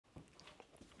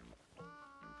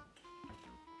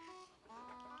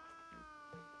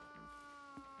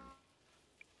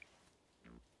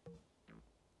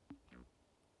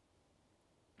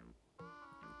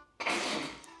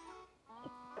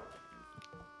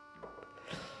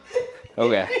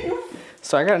Okay.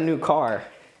 So I got a new car.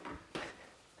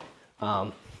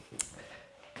 And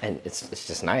it's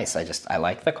just nice. I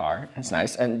like the car. It's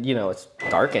nice. And you know, it's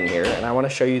dark in here and I want to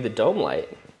show you the dome light.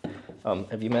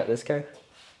 Have you met this guy?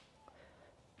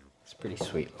 It's pretty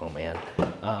sweet. Oh man.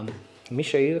 Let me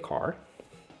show you the car.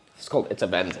 It's a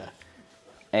Venza.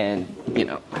 And you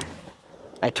know,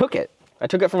 I took it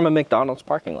from a McDonald's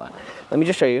parking lot. Let me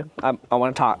just show you. I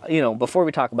want to talk, you know, before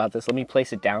we talk about this, let me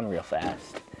place it down real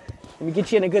fast. Let me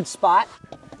get you in a good spot.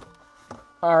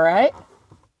 All right.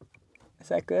 Is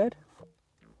that good?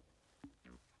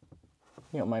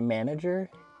 You know, my manager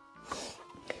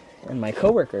and my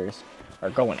coworkers are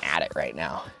going at it right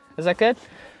now. Is that good?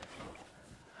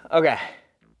 Okay.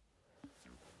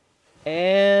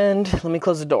 And let me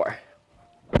close the door.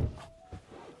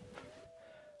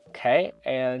 Okay,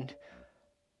 and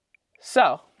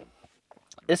so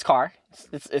this car,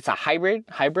 it's a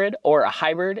hybrid, or a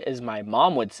hybrid as my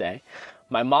mom would say.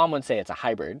 My mom would say it's a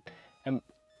hybrid. And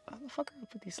how the fuck are I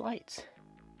put these lights?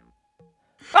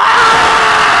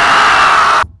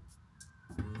 Ah!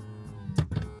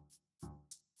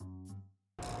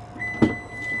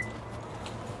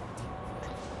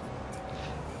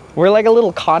 We're like a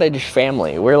little cottage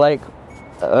family. We're like,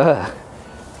 what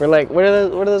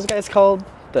are those guys called?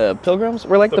 The Pilgrims?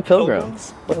 We're like the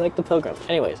Pilgrims. We're like the Pilgrims.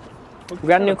 Anyways, we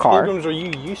got a new car. Pilgrims are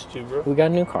you used to, bro? We got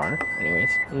a new car. Anyways,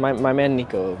 my man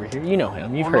Nico over here. You know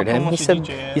him. You've heard him.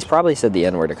 He's probably said the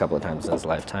N-word a couple of times in his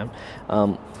lifetime.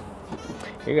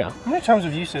 Here you go. How many times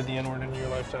have you said the N-word in your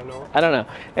lifetime, Noah? I don't know.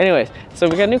 Anyways, so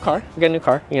we got a new car.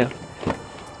 You know,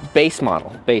 base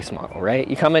model, right?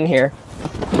 You come in here.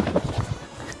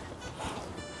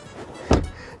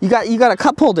 You got a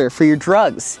cup holder for your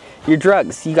drugs. You got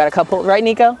a cup holder, right,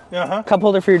 Nico? Uh-huh. Cup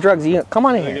holder for your drugs. Come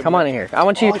on in here. Come on in here. I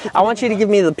want you to give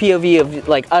me the POV of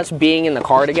like us being in the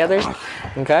car together,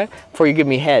 okay? Before you give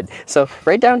me head. So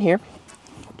right down here,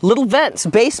 little vents,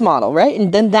 base model, right?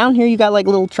 And then down here you got like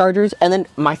little chargers. And then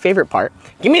my favorite part,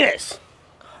 give me this.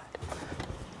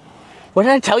 What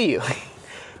did I tell you?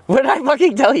 What did I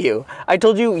fucking tell you? I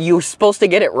told you you were supposed to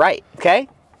get it right, okay?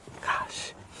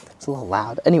 Gosh, it's a little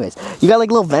loud. Anyways, you got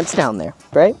like little vents down there,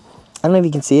 right? I don't know if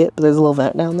you can see it, but there's a little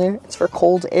vent down there. It's for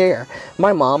cold air.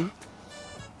 My mom,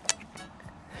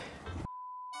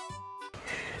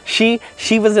 she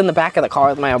was in the back of the car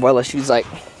with my abuela. She's like,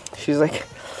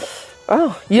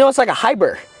 oh, you know, it's like a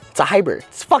hybrid. It's a hybrid.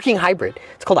 It's fucking hybrid.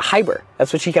 It's called a hybrid.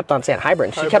 That's what she kept on saying, hybrid.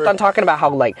 And she kept on talking about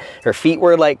how like her feet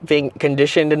were like being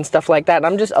conditioned and stuff like that. And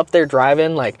I'm just up there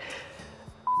driving like,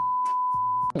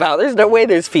 wow, there's no way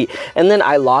there's feet. And then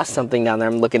I lost something down there.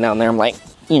 I'm looking down there. I'm like,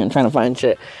 you know, trying to find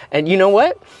shit. And you know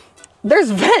what?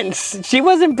 There's vents. She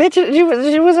wasn't bitching.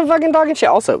 She wasn't fucking talking shit.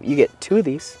 Also, you get two of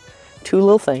these. Two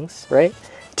little things, right?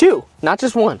 Two, not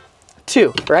just one.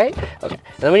 Two, right? Okay.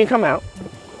 And then when you come out,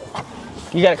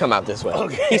 you gotta come out this way.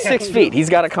 Okay. He's 6 feet. He's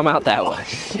gotta come out that way.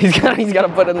 He's gotta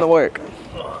put in the work.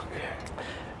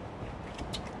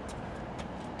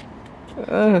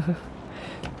 All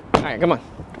right, come on.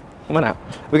 Come on out.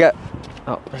 We got,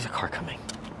 oh, there's a car coming.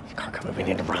 There's a car coming. We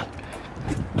need to run.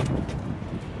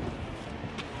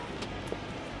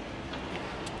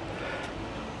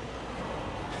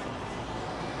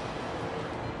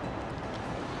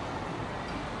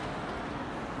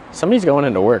 Somebody's going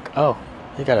into work. Oh,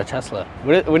 they got a Tesla.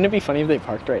 Wouldn't it be funny if they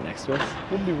parked right next to us?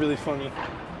 It would be really funny.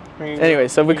 I mean, anyway,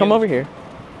 so we come over here.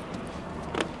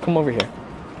 Come over here.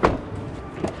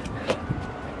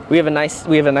 We have a nice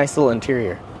little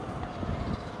interior.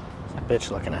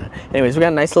 Bitch looking at it. Anyways, we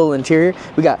got a nice little interior.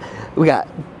 We got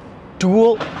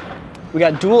dual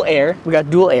air.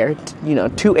 You know,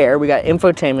 2 air. We got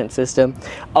infotainment system,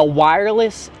 a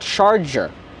wireless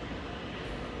charger.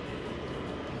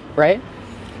 Right?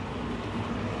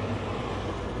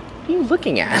 What are you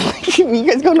looking at? Like, you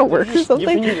guys going to work or something?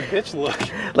 Giving you the bitch look.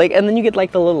 Like, and then you get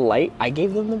like the little light. I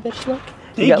gave them the bitch look.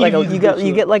 You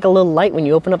get like a little light when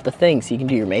you open up the thing so you can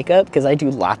do your makeup, because I do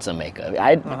lots of makeup.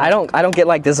 I don't get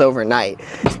like this overnight.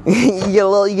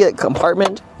 you get a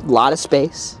compartment, a lot of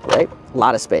space, right? A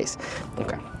lot of space.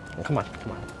 Okay. Come on.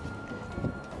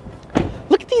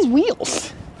 Look at these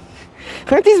wheels.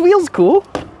 Aren't these wheels cool?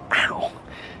 Ow.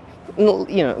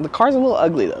 You know, the car's a little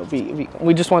ugly though.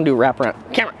 We just want to do a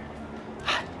wraparound camera.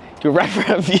 Do a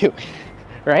wraparound view,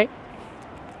 right?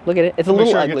 Look at it. It's a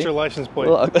little ugly. Get your license plate.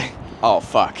 A little ugly. Oh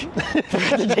fuck! I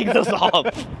have to take those off.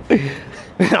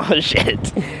 Oh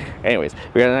shit. Anyways,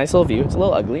 we got a nice little view. It's a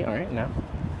little ugly. All right, now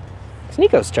it's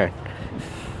Nico's turn.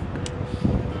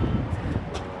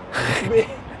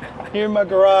 Here in my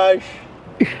garage,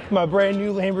 my brand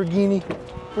new Lamborghini.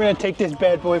 We're gonna take this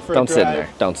bad boy for a drive.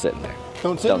 Don't sit in there.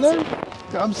 Don't sit in there.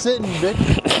 I'm sitting,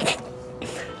 bitch.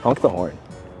 Honk the horn.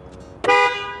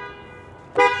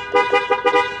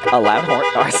 A loud horn.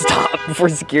 Oh, stop before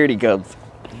security comes.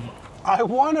 I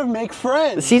want to make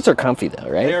friends. The seats are comfy though,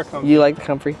 right? They are comfy. You like the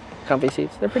comfy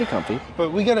seats? They're pretty comfy.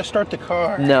 But we gotta start the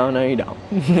car. No, you don't.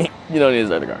 You don't need to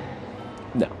start the car.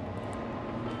 No.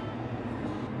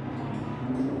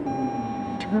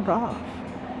 Turn it off.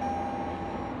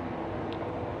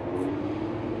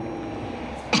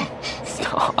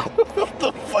 Stop. What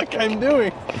the fuck I'm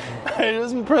doing? I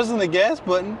wasn't pressing the gas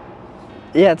button.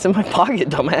 Yeah, it's in my pocket,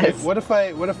 dumbass.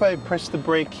 Wait, what if I press the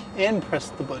brake and press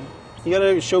the button? You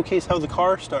gotta showcase how the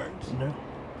car starts. No.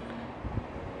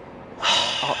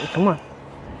 Oh, come on.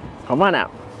 Come on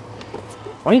out.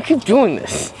 Why do you keep doing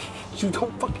this? You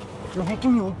don't fucking. You're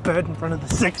making me look bad in front of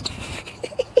the 60.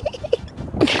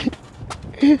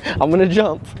 I'm gonna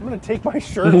jump. I'm gonna take my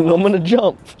shirt off. I'm gonna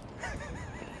jump.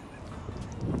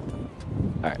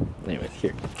 Alright, anyways,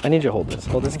 here. I need you to hold this.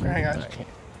 Hold this. Okay, I got you. Alright, here.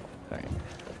 Alright.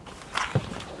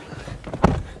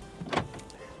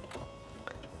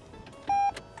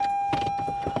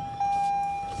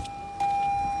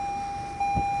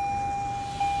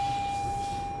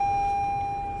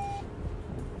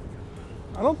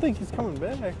 I don't think he's coming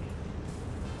back.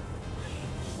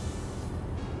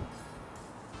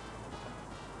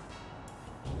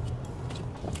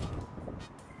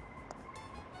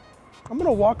 I'm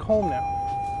gonna walk home now.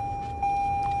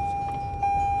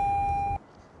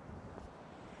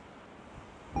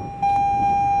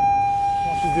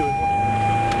 Watch you do it.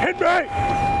 Hit me!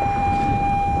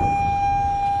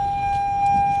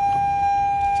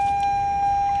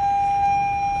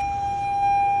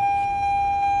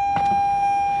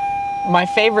 My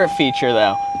favorite feature,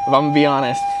 though, if I'm gonna be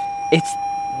honest, it's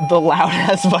the loud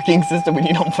ass fucking system when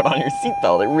you don't put on your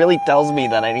seatbelt. It really tells me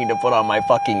that I need to put on my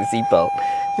fucking seatbelt.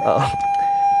 Here,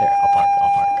 I'll park.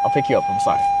 I'll pick you up. I'm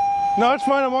sorry. No, it's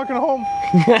fine. I'm walking home.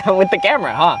 With the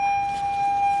camera, huh?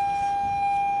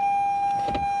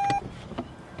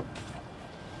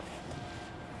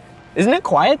 Isn't it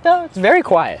quiet though? It's very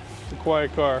quiet. It's a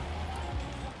quiet car.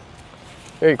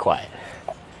 Very quiet.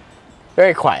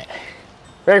 Very quiet.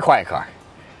 Very quiet car.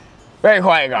 Very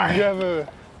quiet car. You have a.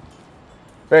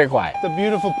 Very quiet. It's a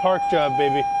beautiful park job,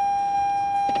 baby.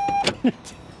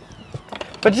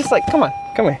 But just like, come on,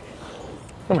 come here.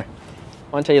 Come here.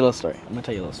 I want to tell you a little story. I'm gonna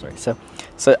tell you a little story.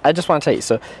 So I just want to tell you.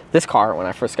 So this car, when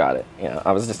I first got it, you know,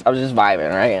 I was just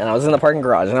vibing, right? And I was in the parking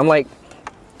garage, and I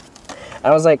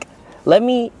was like, let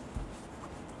me.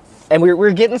 And we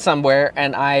were getting somewhere,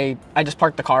 and I just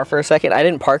parked the car for a second. I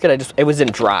didn't park it. It was in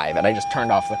drive, and I just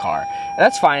turned off the car. And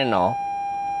that's fine and all.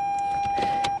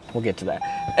 We'll get to that.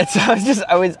 And so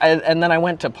and then I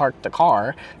went to park the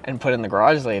car and put it in the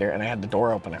garage later, and I had the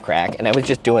door open a crack, and I was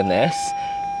just doing this.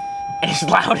 And it's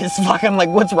loud as fuck. I'm like,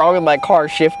 what's wrong with my car?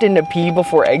 Shifting to P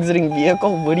before exiting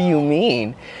vehicle? What do you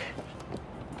mean?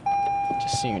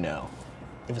 Just so you know,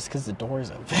 it was because the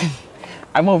door's open.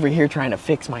 I'm over here trying to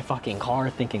fix my fucking car,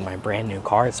 thinking my brand new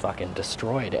car is fucking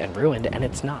destroyed and ruined, and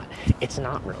it's not. It's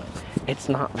not ruined. It's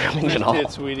not ruined at all.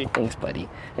 It's sweetie. Thanks, buddy.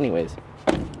 Anyways,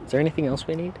 is there anything else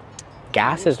we need?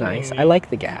 Gas is nice. I like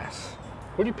the gas.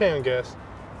 What do you pay on gas?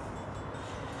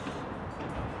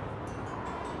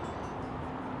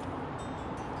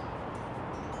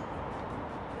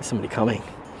 Is somebody coming?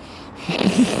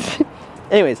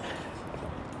 Anyways,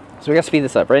 so we gotta speed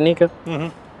this up, right, Nico?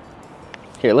 Mm-hmm.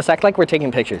 Here, let's act like we're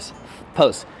taking pictures.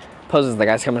 Pose. Pose as the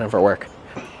guy's coming in for work.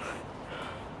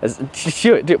 Do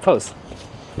it, pose.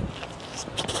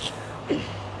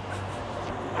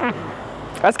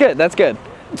 That's good, that's good.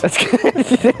 That's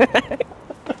good.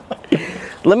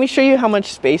 Let me show you how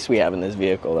much space we have in this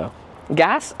vehicle, though.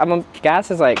 Gas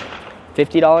is like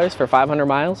 $50 for 500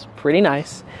 miles. Pretty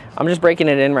nice. I'm just breaking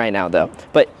it in right now, though.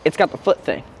 But it's got the foot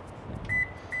thing.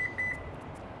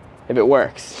 If it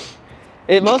works.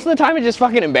 Most of the time, it just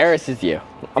fucking embarrasses you.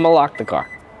 I'm gonna lock the car.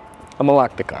 I'm gonna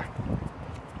lock the car.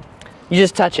 You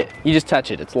just touch it. You just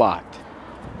touch it. It's locked.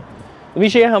 Let me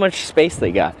show you how much space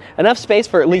they got. Enough space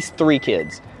for at least 3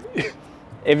 kids.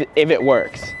 if it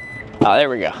works. Oh, there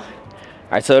we go. All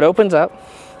right, so it opens up.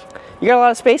 You got a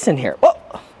lot of space in here. Whoa,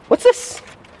 what's this?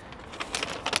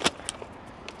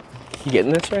 You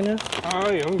getting this right now?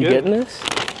 Oh, yeah, I'm good. You getting this?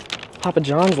 Papa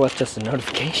John's left us a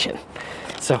notification.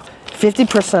 So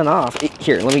 50% off.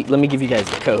 Here, let me give you guys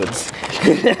the codes.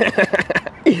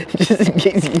 Just in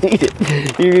case you need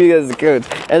it. Here you guys the codes.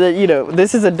 And then, you know,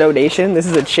 this is a donation. This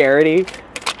is a charity.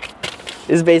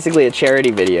 This is basically a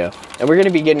charity video. And we're going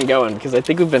to be getting going because I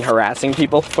think we've been harassing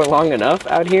people for long enough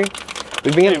out here.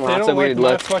 We've been getting lots of weird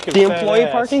looks. The employee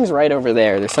parking's right over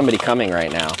there. There's somebody coming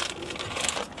right now.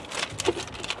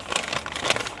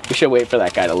 We should wait for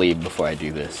that guy to leave before I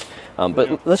do this.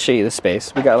 But let's show you the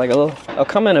space. We got like a little, I'll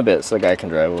come in a bit so the guy can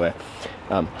drive away.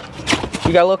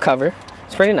 We got a little cover.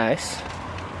 It's pretty nice.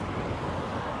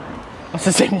 It's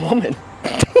the same woman.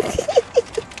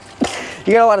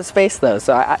 You got a lot of space though,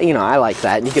 so I like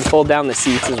that. And you can fold down the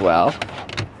seats as well.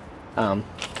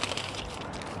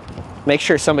 Make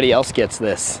sure somebody else gets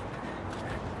this.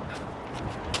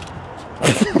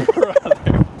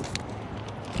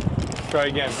 Try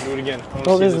again. Do it again.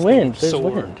 Oh, there's wind. There's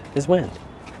wind. There's wind.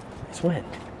 There's wind.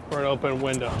 Or an open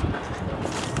window.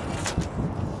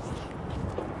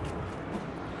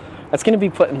 That's gonna be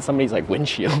put in somebody's like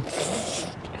windshield.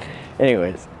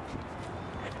 Anyways,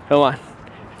 come on.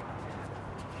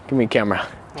 Give me a camera.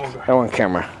 Okay. I want a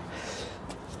camera.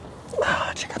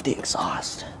 Check out the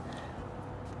exhaust.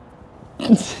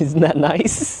 Isn't that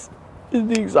nice? Is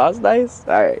the exhaust nice?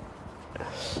 All right. All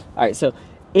right. So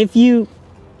if you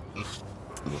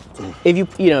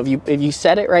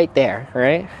set it right there,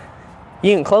 right?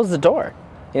 You can close the door.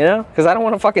 You know, because I don't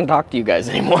want to fucking talk to you guys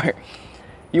anymore.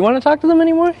 You want to talk to them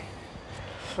anymore?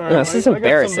 Right, no, this is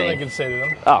embarrassing. I got something I can say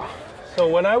to them. Oh. So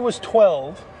when I was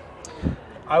 12,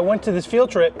 I went to this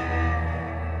field trip.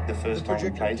 The first time we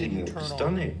played it, it was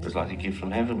stunning. It was like a gift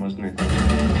from heaven, wasn't it?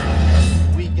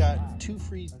 We got 2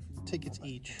 free tickets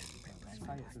each.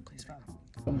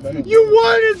 You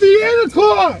wanted the 8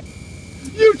 o'clock!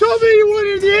 You told me you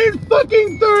wanted the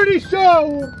 8:30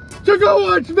 show to go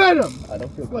watch Venom! I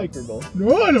don't feel comfortable.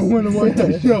 No, I don't want to watch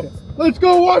that show. Let's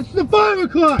go watch the 5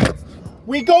 o'clock!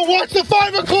 We go watch the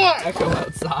 5 o'clock! I go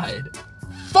outside.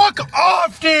 Fuck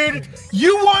off, dude!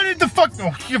 You wanted the fuck...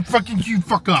 Oh, you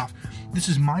fuck off. This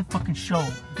is my fucking show.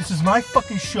 This is my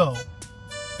fucking show.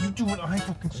 You do what I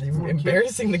fucking say. You're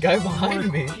embarrassing the guy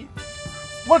behind me.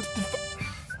 What the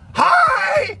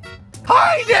Hi!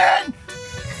 Hi, Dan!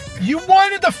 You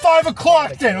wanted the 5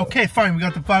 o'clock then. Okay, fine, we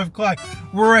got the 5 o'clock.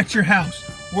 We're at your house.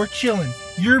 We're chilling.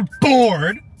 You're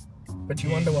bored. But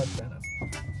you wanted to watch Venom.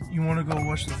 You want to go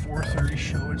watch the 4:30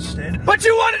 show instead? But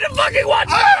you wanted to fucking watch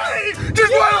it! I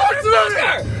just want to watch the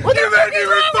movie! What You made me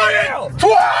refund it twice!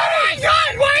 Oh my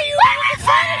god, why are you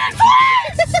refunding it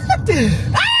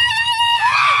twice?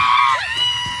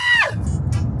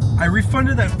 I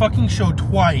refunded that fucking show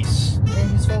twice. And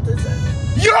whose fault is that?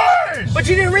 Yours! But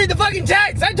you didn't read the fucking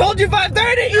text! I told you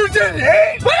 5:30! You didn't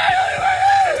hate! But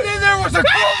I Then there was a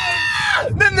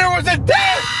Then there was a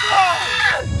death!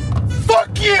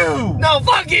 Fuck you! No,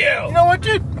 fuck you! You know what,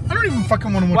 dude? I don't even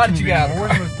fucking want to watch Why did you get out of the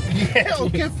car? Yeah,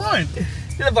 okay, fine. Get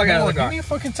the fuck out of the car. Give me a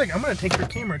fucking second. I'm gonna take your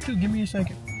camera too. Give me a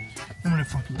second. I'm gonna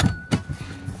fucking...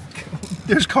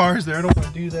 There's cars there. I don't want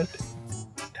to do that.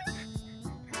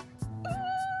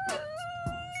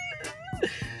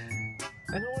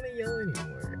 I don't want to yell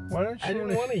anymore. Why don't you? I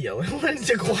didn't want to yell. I wanted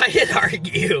to quiet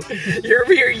argue. You're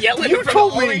over here yelling in front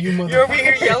of all these. you You're over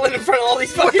here yelling in front of all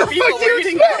these fucking people. What the fuck do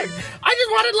you expect? I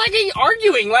just wanted like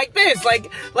arguing like this, like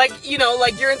you know,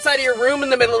 like you're inside of your room in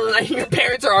the middle of the night and your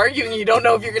parents are arguing. You don't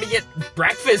know if you're gonna get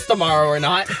breakfast tomorrow or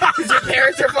not because your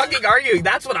parents are fucking arguing.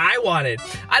 That's what I wanted.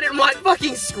 I didn't want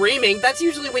fucking screaming. That's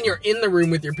usually when you're in the room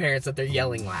with your parents that they're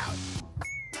yelling loud.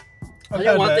 I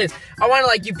didn't want this. I wanted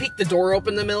like you peek the door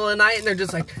open in the middle of the night and they're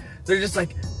just like,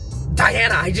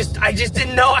 Diana, I just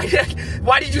didn't know.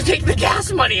 Why did you take the gas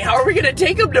money? How are we gonna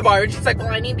take them tomorrow? And she's like, well,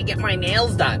 I need to get my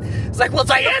nails done. It's like, well,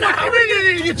 Diana, how are we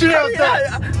gonna get your nails done?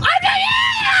 I'm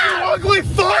Diana! You ugly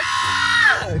fuck!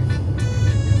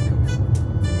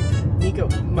 Nico,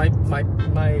 my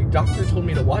doctor told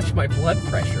me to watch my blood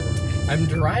pressure. I'm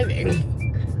driving.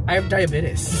 I have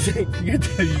diabetes. You get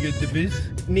diabetes?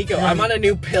 Nico, I'm on a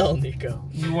new pill, Nico.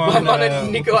 I'm on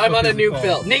a new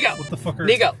pill. Nico, what the fuck are...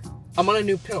 Nico, I'm on a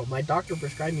new pill. My doctor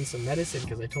prescribed me some medicine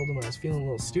because I told him I was feeling a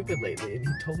little stupid lately, and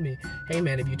he told me, hey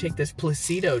man, if you take this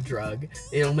Placido drug,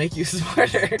 it'll make you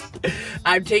smarter.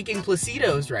 I'm taking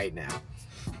Placidos right now.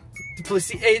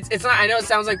 It's not, I know it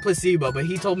sounds like placebo, but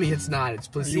he told me it's not. It's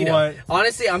Placido.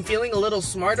 Honestly, I'm feeling a little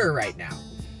smarter right now.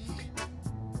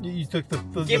 You took the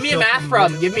Give me a math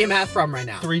from right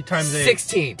now. 3 times 8.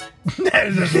 16. That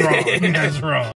is wrong. That's wrong.